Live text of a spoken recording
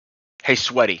Hey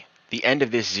Sweaty, the end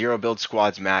of this Zero Build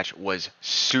Squads match was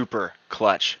super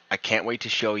clutch. I can't wait to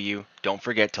show you. Don't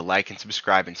forget to like and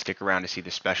subscribe and stick around to see the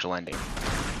special ending.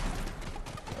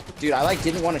 Dude, I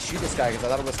didn't want to shoot this guy because I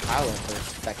thought it was Kyle at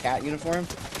first. That cat uniform?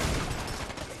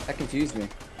 That confused me.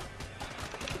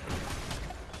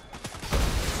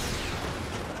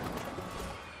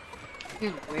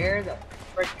 Dude, where the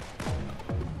frick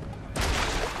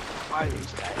are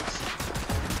these guys?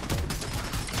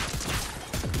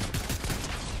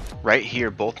 Right here,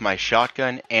 both my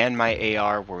shotgun and my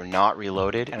AR were not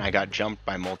reloaded, and I got jumped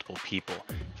by multiple people.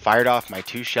 Fired off my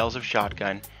 2 shells of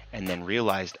shotgun, and then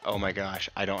realized, oh my gosh,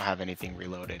 I don't have anything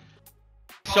reloaded.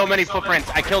 So many footprints.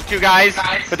 I killed 2 guys,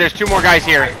 but there's 2 more guys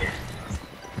here.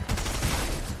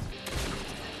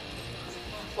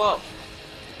 Whoa.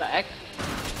 The heck?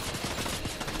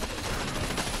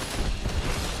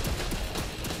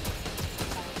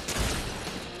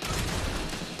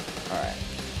 Alright.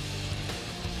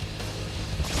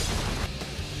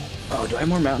 Oh, do I have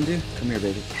more Mountain Dew? Come here,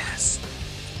 baby. Yes.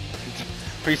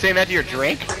 Were you saying that to your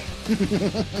drink?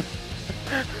 That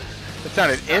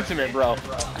sounded intimate, bro.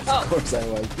 Of course I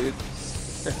was, dude.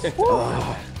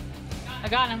 Oh. I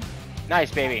got him.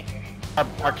 Nice, baby.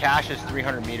 Our cache is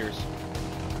 300 meters.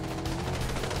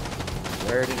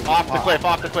 Where did he Off the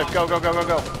cliff. Go, go, go, go,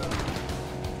 go.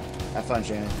 Have fun,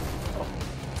 Shannon. Oh,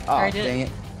 Alright, dang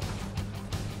it.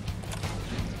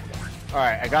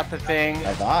 Alright, I got the thing.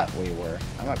 I thought we were.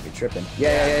 I might be tripping.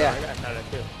 Yeah. I got it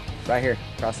too. Right here,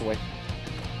 across the way.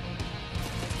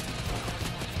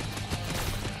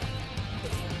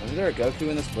 Was there a Goku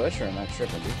in this bush, or am I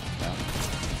tripping, dude? No.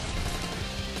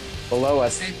 Below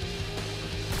us.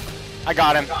 I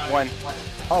got him. 1.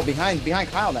 Oh, behind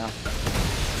Kyle now.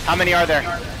 How many are there?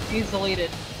 He's deleted.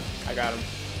 I got him.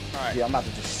 Alright. Yeah, I'm about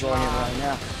to destroy him right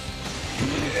now.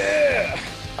 Yeah.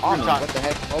 On me. What the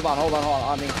heck? Hold on.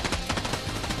 On me.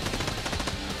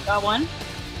 Got one.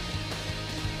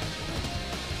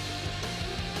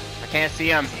 I can't see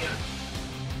him.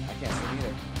 I can't see him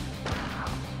either.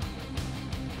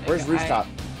 Where's rooftop?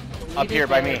 Up here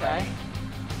by me. Guy.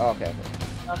 Oh, okay.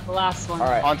 That's the last one.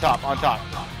 Alright. On top.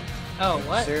 Oh,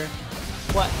 what? Sir.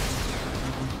 What?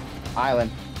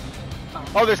 Island.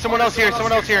 Oh, there's someone else here.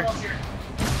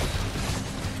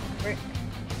 Where?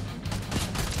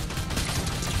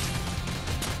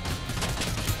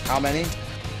 How many?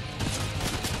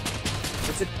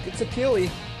 It's a Peely.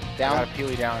 Down. Got a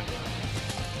Peely down.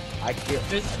 I kill.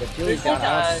 There's The Peely's down.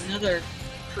 like another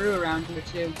crew around here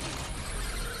too.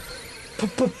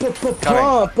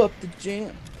 Pump up the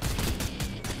jam.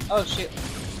 Oh shoot.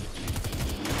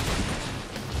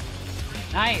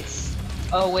 Nice.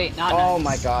 Oh wait, not Oh nice.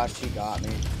 my gosh, he got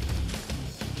me.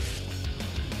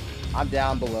 I'm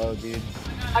down below, dude.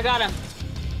 I got him.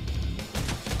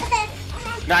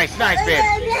 Nice,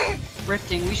 babe.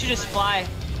 Rifting. We should just fly.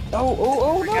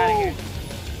 Oh Freak outta here. no!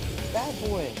 Bad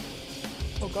boy.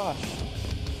 Oh gosh.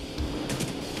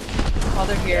 Oh,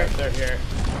 they're here. They're here.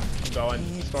 I'm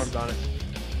going. Storm's on it.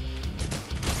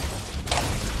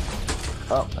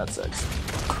 Oh, that sucks.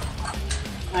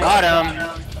 Nice. Got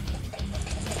him.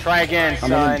 Try again,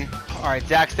 son. Alright,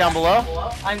 Zach's down below.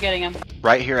 I'm getting him.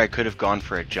 Right here I could have gone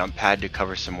for a jump pad to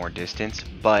cover some more distance,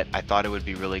 but I thought it would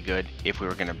be really good if we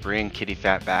were going to bring Kitty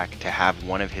Fat back to have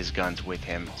one of his guns with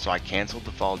him, so I canceled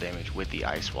the fall damage with the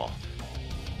ice wall.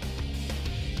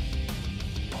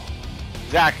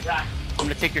 Zach, I'm going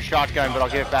to take your shotgun, but I'll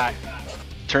give it back.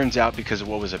 Turns out, because of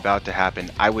what was about to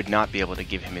happen, I would not be able to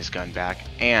give him his gun back,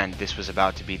 and this was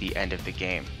about to be the end of the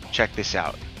game. Check this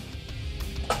out.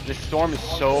 This storm is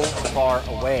so far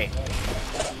away.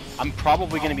 I'm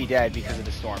probably going to be dead because of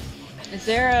the storm. Is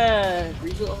there a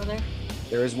reboot over there?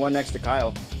 There is one next to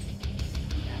Kyle.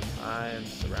 I'm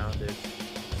surrounded. I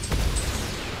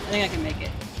think I can make it.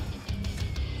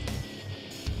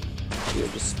 Dude, I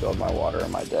just spilled my water on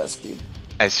my desk, dude.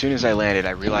 As soon as I landed,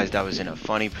 I realized I was in a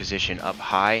funny position up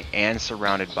high and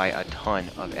surrounded by a ton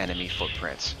of enemy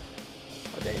footprints.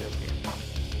 Oh, dang, those here.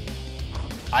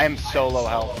 I am so low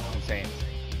health, it's insane.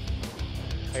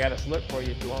 I got a slip for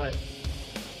you if you want it.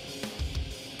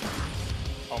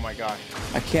 Oh my gosh.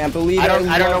 I can't believe I don't know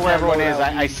love where that everyone is.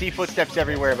 morale. I see footsteps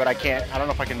everywhere, but I don't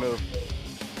know if I can move.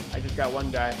 I just got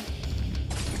one guy.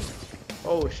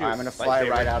 Oh shoot. I'm gonna fly Lightsaber.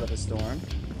 right out of the storm.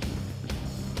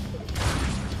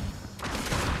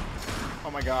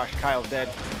 Oh my gosh, Kyle's dead.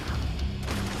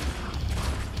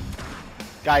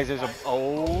 Guys, there's a...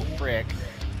 Oh, frick.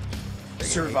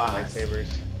 Survive.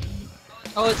 Lightsabers.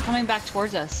 Oh, it's coming back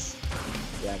towards us.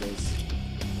 Yeah, it is.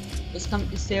 Just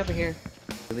stay over here.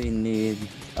 Really need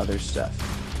other stuff.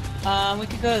 We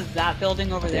could go to that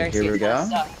building over there. here see we if it has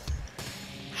go. stuff.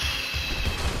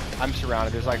 I'm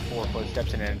surrounded. There's like 4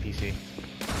 footsteps in an NPC.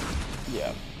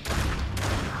 Yeah.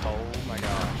 Oh my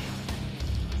gosh.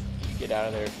 Get out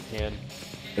of there if you can.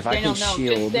 If I Daniel, can no, just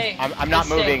shield, stay. I'm not Just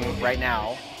stay. moving right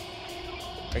now.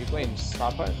 Are you playing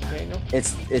Stop Hunt, Daniel?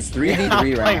 it's I'm 3v3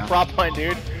 right playing now. prop hunt,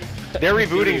 dude. They're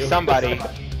rebooting somebody. Are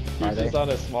He's they? just on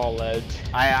a small ledge.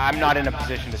 I'm not in a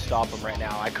position to stop them right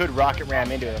now. I could rocket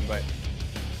ram into them, but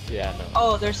Yeah, no.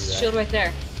 Oh, there's Do that. shield right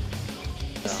there.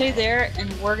 Stay there,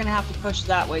 and we're gonna have to push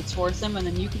that way towards them, and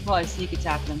then you can probably sneak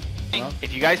attack them.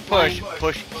 if you guys push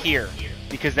here,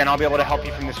 because then I'll be able to help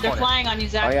you from this They're corner. flying on you, Oh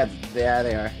Zach. yeah,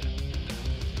 they are.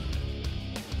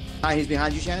 Hi, he's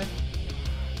behind you, Shannon.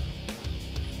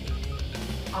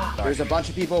 There's a bunch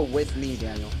of people with me,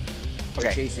 Daniel. They're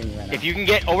Okay. chasing you right now. If you can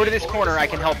get over to this corner, I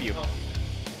can help you.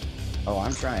 Oh,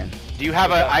 I'm trying. Do you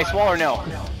have an ice wall or no?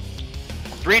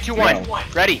 3, 2, 1. No.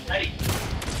 Ready.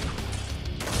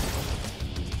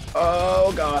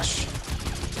 Oh gosh.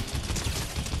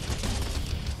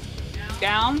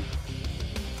 Down.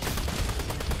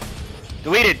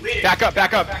 Deleted. Back up,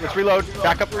 back up. Let's reload.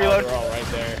 Back up and reload. They're all right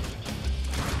there.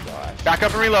 Gosh. Back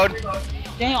up and reload.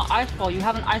 Daniel, ice ball. You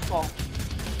have an ice ball.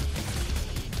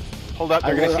 Hold up,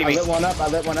 they're gonna see I me. lit one up. I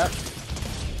lit one up.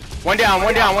 One down,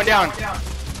 one down, one down.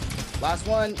 Last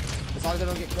one. As long as I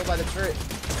don't get killed by the turret.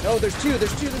 No, there's two.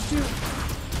 There's two. There's two.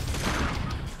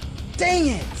 Dang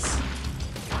it!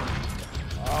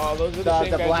 Oh, those are the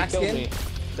same The guys black that killed skin. me.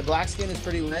 The black skin is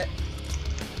pretty lit.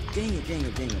 Dang it! Dang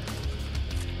it! Dang it!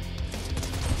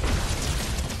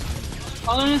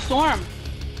 Oh, in the storm.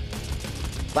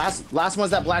 Last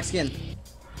one's that black skin.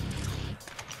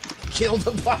 Kill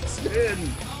the black skin.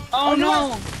 Oh,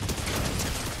 no.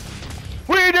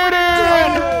 We did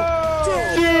it!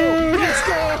 Dude! Let's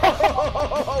go!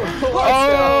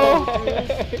 Oh!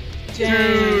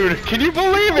 Dude, can you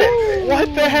believe it?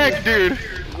 What the heck, dude?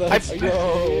 Let's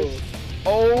go!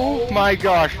 Oh my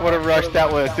gosh, what a rush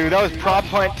that was, dude. That was prop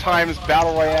hunt times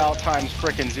battle royale times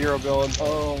frickin' 0 build.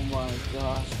 Oh my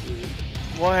gosh, dude.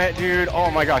 What, dude?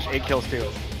 Oh my gosh, 8 kills too.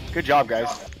 Good job,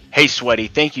 guys. Hey Sweaty,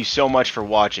 thank you so much for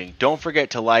watching. Don't forget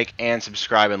to like and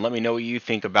subscribe and let me know what you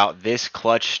think about this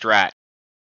clutch strat.